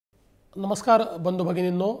नमस्कार बंधू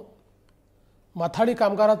भगिनींनो, माथाडी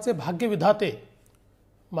कामगारांचे भाग्य विधाते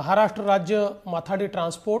महाराष्ट्र राज्य माथाडी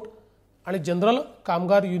ट्रान्सपोर्ट आणि जनरल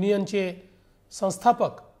कामगार युनियनचे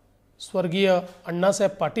संस्थापक स्वर्गीय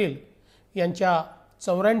अण्णासाहेब पाटील यांच्या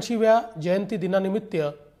 84व्या जयंती दिनानिमित्त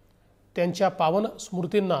त्यांच्या पावन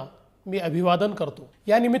स्मृतींना मी अभिवादन करतो।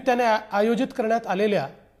 या निमित्ताने आयोजित करण्यात आलेल्या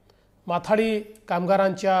माथाडी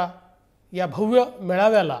कामगारांच्या या भव्य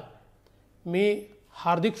मेळाव्याला मी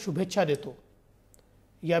हार्दिक शुभेच्छा देतो।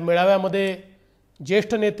 या मेळाव्यामध्ये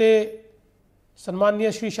ज्येष्ठ नेते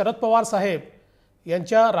सन्माननीय श्री शरद पवार साहेब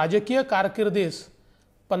यांच्या राजकीय कारकिर्दीस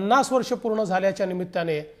 50 वर्ष पूर्ण झाल्याच्या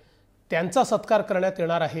निमित्ताने त्यांचा सत्कार करण्यात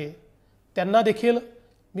येणार आहे। त्यांना देखील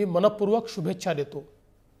मी मनपूर्वक शुभेच्छा देतो।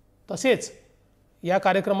 तसेच या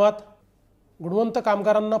कार्यक्रमात गुणवंत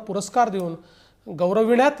कामगारांना पुरस्कार देऊन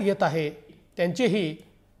गौरविण्यात येत आहे, त्यांचेही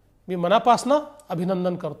मी मनापासून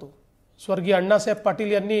अभिनंदन करतो। स्वर्गीय अण्णासाहेब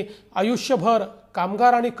पाटील यांनी आयुष्यभर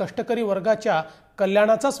कामगार आणि कष्टकरी वर्गाच्या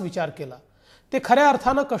कल्याणाचाच विचार केला। ते खऱ्या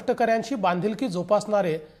अर्थाने कष्टकऱ्यांशी बांधिलकी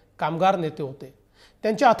जोपासणारे कामगार नेते होते।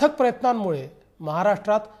 त्यांच्या अथक प्रयत्नांमुळे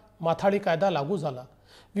महाराष्ट्रात माथाडी कायदा लागू झाला।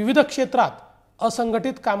 विविध क्षेत्रात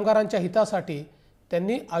असंघटित कामगारांच्या हितासाठी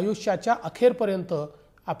त्यांनी आयुष्याच्या अखेरपर्यंत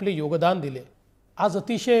आपले योगदान दिले। आज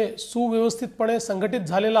अतिशय सुव्यवस्थितपणे संघटित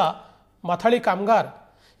झालेला माथाडी कामगार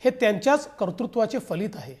हे त्यांच्याच कर्तृत्वाचे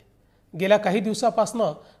फलित आहे। गेल्या काही दिवसापासून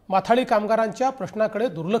माथाडी कामगारांच्या प्रश्नाकडे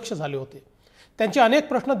दुर्लक्ष झाले होते। त्यांचे अनेक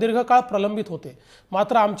प्रश्न दीर्घकाळ प्रलंबित होते,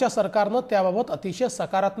 मात्र आमच्या सरकारने त्याबाबत अतिशय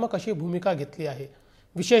सकारात्मक अशी भूमिका घेतली आहे।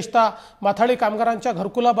 विशेषतः माथाडी कामगारांच्या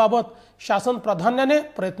घरकुलाबाबत शासन प्राधान्याने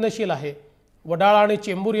प्रयत्नशील आहे। वडाळा आणि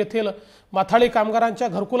चेंबूर येथील माथाडी कामगारांच्या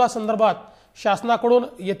घरकुलासंदर्भात शासनाकडून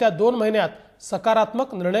येत्या 2 महिन्यात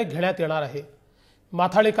सकारात्मक निर्णय घेण्यात येणार आहे।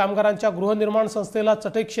 माथाडी कामगारांच्या गृहनिर्माण संस्थेला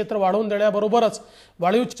चटई क्षेत्र वाढवून देण्याबरोबरच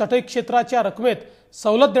वाढीव चटई क्षेत्राच्या रकमेत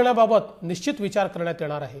सवलत देण्याबाबत निश्चित विचार करण्यात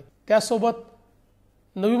येणार आहे। त्यासोबत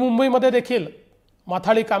नवी मुंबईमध्ये देखील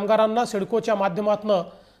माथाडी कामगारांना सिडकोच्या माध्यमातून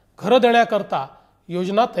घरे देण्याकरता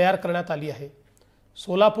योजना तयार करण्यात आली आहे।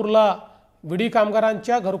 सोलापूरला विडी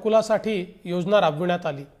कामगारांच्या घरकुलासाठी योजना राबविण्यात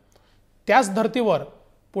आली। त्याच धर्तीवर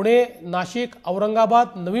पुणे, नाशिक, औरंगाबाद,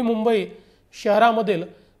 नवी मुंबई शहरामधील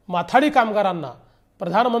माथाडी कामगारांना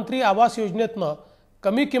प्रधानमंत्री आवास योजनेतनं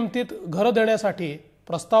कमी किमतीत घर देण्यासाठी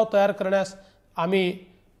प्रस्ताव तयार करण्यास आम्ही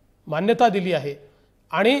मान्यता दिली आहे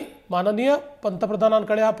आणि माननीय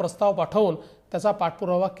पंतप्रधानांकडे हा प्रस्ताव पाठवून त्याचा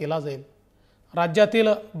पाठपुरावा केला जाईल। राज्यातील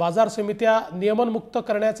बाजार समित्या नियमनमुक्त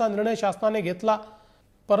करण्याचा निर्णय शासनाने घेतला,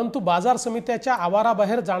 परंतु बाजार समित्याच्या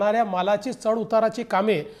आवाराबाहेर जाणाऱ्या मालाची चढ उताराची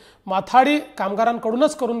कामे माथाडी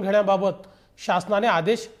कामगारांकडूनच करून घेण्याबाबत शासनाने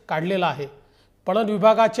आदेश काढलेला आहे। पणन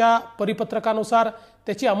विभागाच्या परिपत्रकानुसार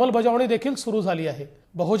त्याची अंमलबजावणी देखील सुरू झाली आहे।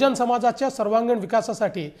 बहुजन समाजाच्या सर्वांगीण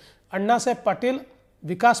विकासासाठी अण्णासाहेब पाटील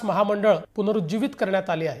विकास महामंडळ पुनरुज्जीवित करण्यात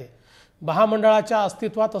आले आहे। महामंडळाच्या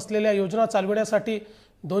अस्तित्वात असलेल्या योजना चालविण्यासाठी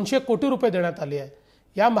 200 कोटी रुपये देण्यात आले आहे।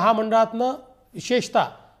 या महामंडळातनं विशेषतः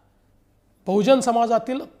बहुजन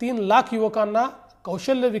समाजातील 3 लाख युवकांना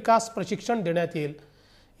कौशल्य विकास प्रशिक्षण देण्यात येईल।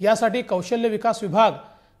 यासाठी कौशल्य विकास विभाग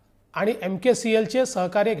आणि MKCLचे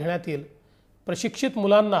सहकार्य घेण्यात येईल। प्रशिक्षित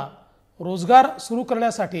मुलांना रोजगार सुरू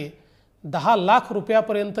करण्यासाठी 10 लाख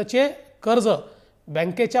रुपयापर्यंतचे कर्ज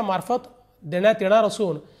बँकेच्या मार्फत देण्यात येणार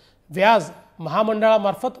असून व्याज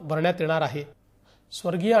महामंडळामार्फत भरण्यात येणार आहे।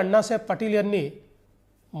 स्वर्गीय अण्णासाहेब पाटील यांनी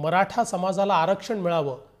मराठा समाजाला आरक्षण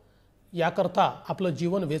मिळावं याकरता आपलं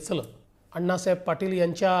जीवन वेचलं। अण्णासाहेब पाटील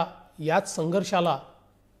यांच्या याच संघर्षाला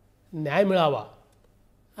न्याय मिळावा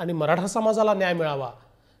आणि मराठा समाजाला न्याय मिळावा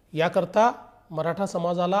याकरता मराठा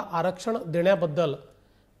समाजाला आरक्षण देण्याबद्दल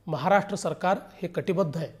महाराष्ट्र सरकार हे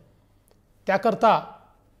कटिबद्ध आहे। त्याकरता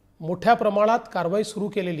मोठ्या प्रमाणात कारवाई सुरू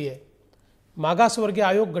केलेली आहे। मागासवर्गीय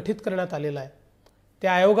आयोग गठीत करण्यात आलेला आहे।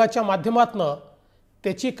 त्या आयोगाच्या माध्यमातून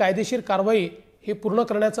त्याची कायदेशीर कारवाई हे पूर्ण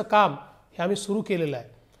करण्याचं काम हे आम्ही सुरू केलेलं आहे।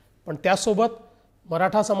 पण त्यासोबत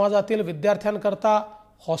मराठा समाजातील विद्यार्थ्यांकरता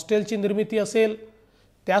हॉस्टेलची निर्मिती असेल,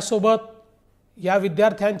 त्यासोबत या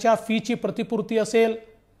विद्यार्थ्यांच्या फीची प्रतिपूर्ती असेल,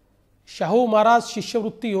 शाहू महाराज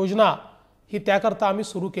शिष्यवृत्ती योजना ही त्याकरता आम्ही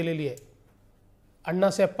सुरू केलेली आहे।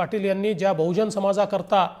 अण्णासाहेब पाटील यांनी ज्या बहुजन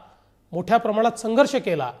समाजाकरता मोठ्या प्रमाणात संघर्ष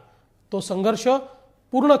केला, तो संघर्ष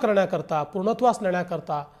पूर्ण करण्याकरता, पूर्णत्वास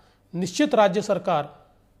नेण्याकरता निश्चित राज्य सरकार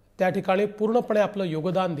त्या ठिकाणी पूर्णपणे आपलं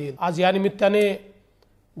योगदान देईल। आज या निमित्ताने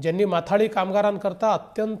ज्यांनी माथाडी कामगारांकरता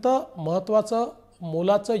अत्यंत महत्त्वाचं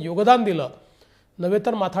मोलाचं योगदान दिलं, नव्हे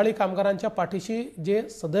तर माथाडी कामगारांच्या पाठीशी जे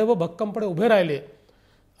सदैव भक्कमपणे उभे राहिले,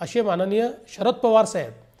 असे माननीय शरद पवार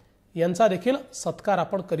साहेब यांचा देखील सत्कार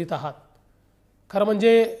आपण करीत आहात। खरं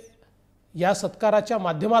म्हणजे या सत्काराच्या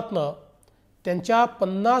माध्यमातून त्यांच्या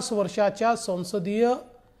 50 वर्षाच्या संसदीय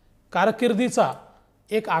कारकिर्दीचा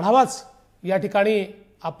एक आढावाच या ठिकाणी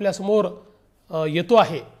आपल्यासमोर येतो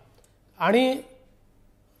आहे आणि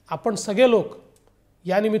आपण सगळे लोक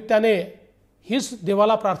या निमित्ताने हीच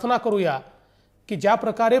देवाला प्रार्थना करूया की ज्या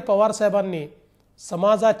प्रकारे पवार साहेबांनी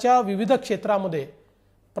समाजाच्या विविध क्षेत्रामध्ये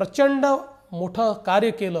प्रचंड मोठं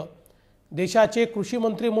कार्य केलं, देशाचे कृषी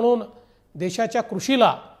मंत्री म्हणून देशाच्या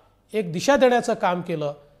कृषीला एक दिशा देण्याचं काम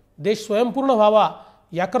केलं, देश स्वयंपूर्ण व्हावा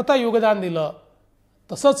याकरता योगदान दिलं,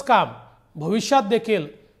 तसंच काम भविष्यात देखील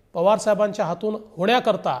पवार साहेबांच्या हातून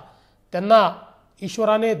होण्याकरता त्यांना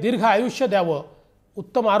ईश्वराने दीर्घ आयुष्य द्यावं,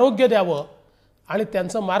 उत्तम आरोग्य द्यावं आणि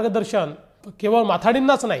त्यांचं मार्गदर्शन केवळ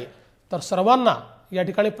माथाडींनाच नाही तर सर्वांना या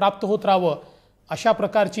ठिकाणी प्राप्त होत राहावं, अशा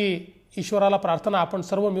प्रकारची ईश्वराला प्रार्थना आपण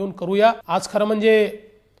सर्व मिळून करूया। आज खरं म्हणजे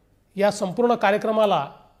या संपूर्ण कार्यक्रमाला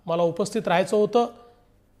मला उपस्थित राहायचं होतं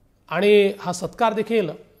आणि हा सत्कार देखील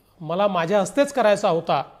मला माझ्या हस्तेच करायचा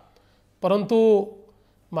होता, परंतु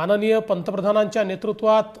माननीय पंतप्रधानांच्या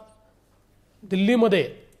नेतृत्वात दिल्लीमध्ये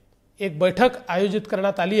एक बैठक आयोजित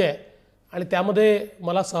करण्यात आली आहे आणि त्यामध्ये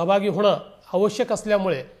मला सहभागी होणं आवश्यक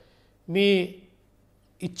असल्यामुळे मी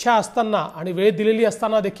इच्छा असताना आणि वेळ दिलेली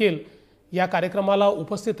असताना देखील या कार्यक्रमाला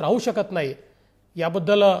उपस्थित राहू शकत नाही।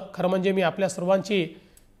 याबद्दल खरं म्हणजे मी आपल्या सर्वांची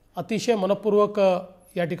अतिशय मनपूर्वक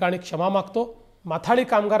या ठिकाणी क्षमा मागतो। माथाडी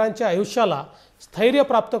कामगारांच्या आयुष्याला स्थैर्य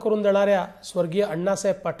प्राप्त करून देणाऱ्या स्वर्गीय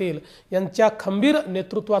अण्णासाहेब पाटील यांच्या खंबीर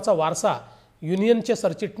नेतृत्वाचा वारसा युनियनचे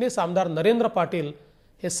सरचिटणीस आमदार नरेंद्र पाटील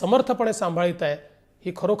हे समर्थपणे सांभाळीत आहे,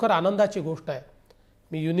 ही खरोखर आनंदाची गोष्ट आहे।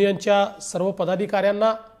 मी युनियनच्या सर्व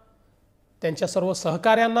पदाधिकाऱ्यांना, त्यांच्या सर्व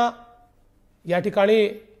सहकाऱ्यांना या ठिकाणी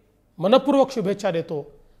मनपूर्वक शुभेच्छा देतो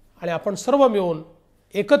आणि आपण सर्व मिळून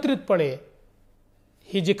एकत्रितपणे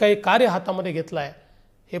ही जी काही कार्य हातामध्ये घेतलं आहे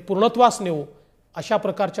हे पूर्णत्वास नेऊ, अशा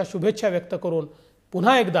प्रकारच्या शुभेच्छा व्यक्त करून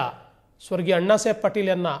पुन्हा एकदा स्वर्गीय अण्णासाहेब पाटील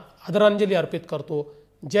यांना आदरांजली अर्पित करतो।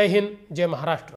 जय हिंद, जय महाराष्ट्र।